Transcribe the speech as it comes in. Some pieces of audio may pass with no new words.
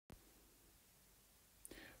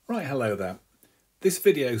Right, hello there. This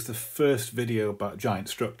video is the first video about giant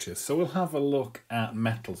structures, so we'll have a look at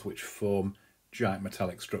metals which form giant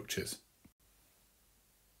metallic structures.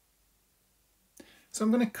 So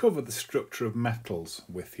I'm going to cover the structure of metals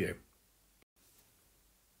with you.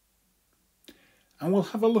 And we'll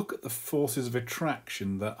have a look at the forces of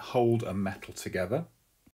attraction that hold a metal together.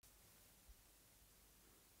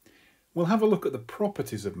 We'll have a look at the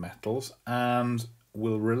properties of metals and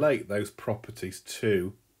we'll relate those properties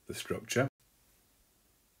to the structure.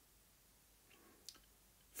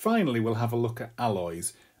 Finally, we'll have a look at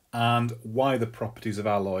alloys and why the properties of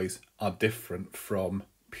alloys are different from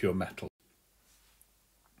pure metal.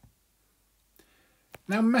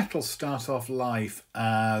 Now, metals start off life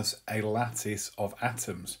as a lattice of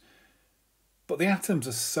atoms, but the atoms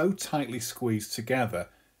are so tightly squeezed together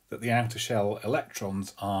that the outer shell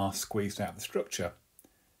electrons are squeezed out of the structure.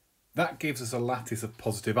 That gives us a lattice of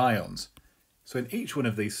positive ions. So in each one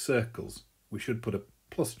of these circles, we should put a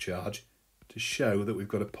plus charge to show that we've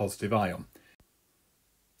got a positive ion.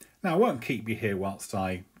 Now, I won't keep you here whilst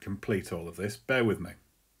I complete all of this, bear with me.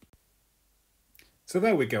 So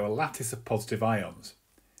there we go, a lattice of positive ions.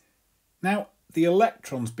 Now, the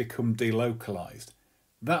electrons become delocalized.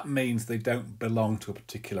 That means they don't belong to a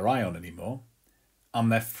particular ion anymore,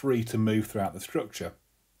 and they're free to move throughout the structure.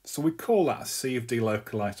 So we call that a sea of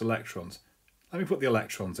delocalized electrons. Let me put the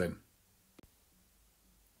electrons in.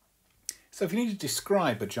 So if you need to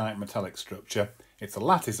describe a giant metallic structure, it's a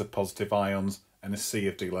lattice of positive ions and a sea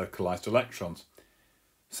of delocalized electrons.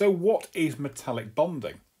 So what is metallic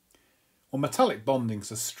bonding? Well, metallic bonding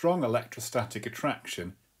is a strong electrostatic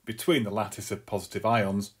attraction between the lattice of positive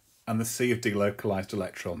ions and the sea of delocalized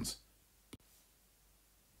electrons.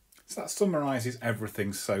 So that summarises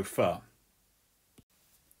everything so far.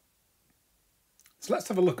 So let's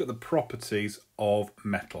have a look at the properties of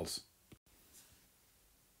metals.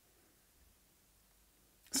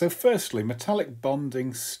 So firstly, metallic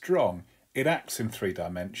bonding's strong. It acts in 3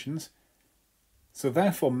 dimensions. So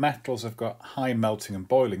therefore metals have got high melting and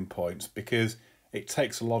boiling points because it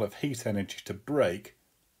takes a lot of heat energy to break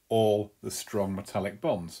all the strong metallic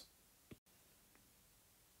bonds.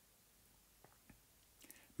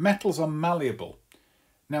 Metals are malleable.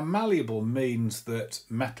 Now, malleable means that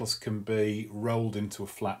metals can be rolled into a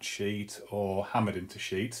flat sheet or hammered into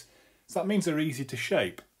sheets. So that means they're easy to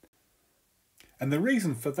shape. And the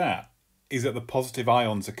reason for that is that the positive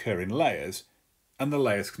ions occur in layers and the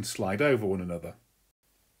layers can slide over one another.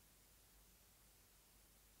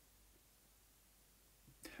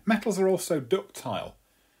 Metals are also ductile.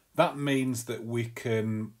 That means that we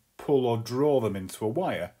can pull or draw them into a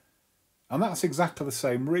wire. And that's exactly the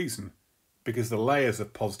same reason, because the layers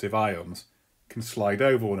of positive ions can slide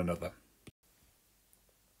over one another.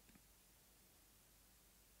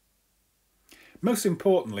 Most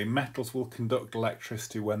importantly, metals will conduct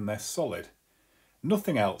electricity when they're solid.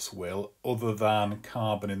 Nothing else will other than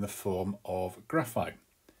carbon in the form of graphite.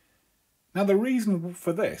 Now, the reason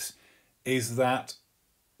for this is that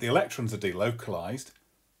the electrons are delocalized.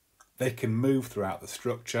 They can move throughout the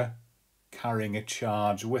structure, carrying a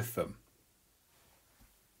charge with them.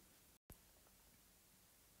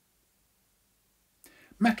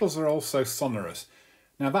 Metals are also sonorous.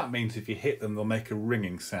 Now that means if you hit them, they'll make a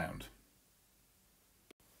ringing sound.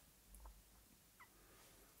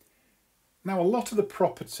 Now, a lot of the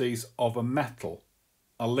properties of a metal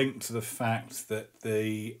are linked to the fact that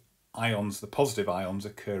the ions, the positive ions,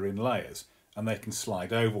 occur in layers and they can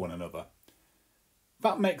slide over one another.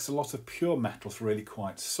 That makes a lot of pure metals really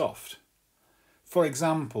quite soft. For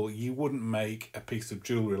example, you wouldn't make a piece of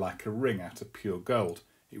jewellery like a ring out of pure gold.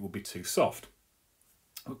 It would be too soft.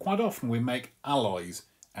 But quite often we make alloys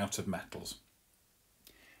out of metals.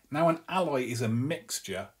 Now, an alloy is a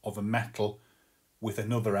mixture of a metal with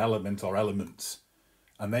another element or elements,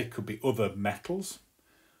 and they could be other metals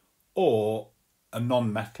or a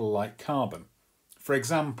non-metal like carbon. For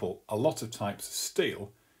example, a lot of types of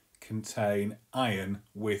steel contain iron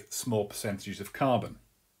with small percentages of carbon.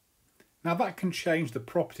 Now that can change the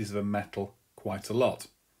properties of a metal quite a lot.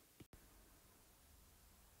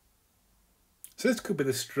 So this could be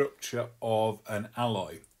the structure of an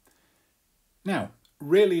alloy. Now,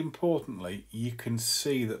 really importantly, you can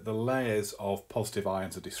see that the layers of positive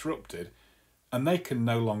ions are disrupted and they can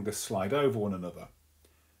no longer slide over one another.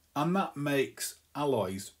 And that makes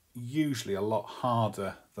alloys usually a lot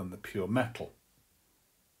harder than the pure metal.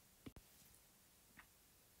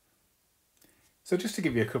 So just to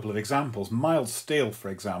give you a couple of examples, mild steel, for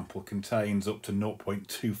example, contains up to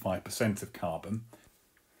 0.25% of carbon.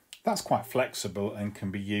 That's quite flexible and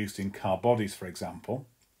can be used in car bodies, for example.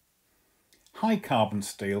 High carbon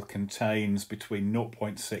steel contains between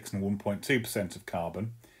 0.6 and 1.2% of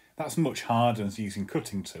carbon. That's much harder than using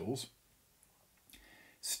cutting tools.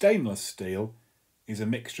 Stainless steel is a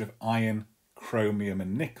mixture of iron, chromium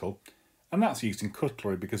and nickel, and that's used in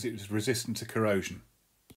cutlery because it is resistant to corrosion.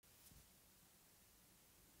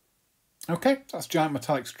 Okay, that's giant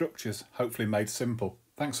metallic structures, hopefully made simple.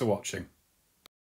 Thanks for watching.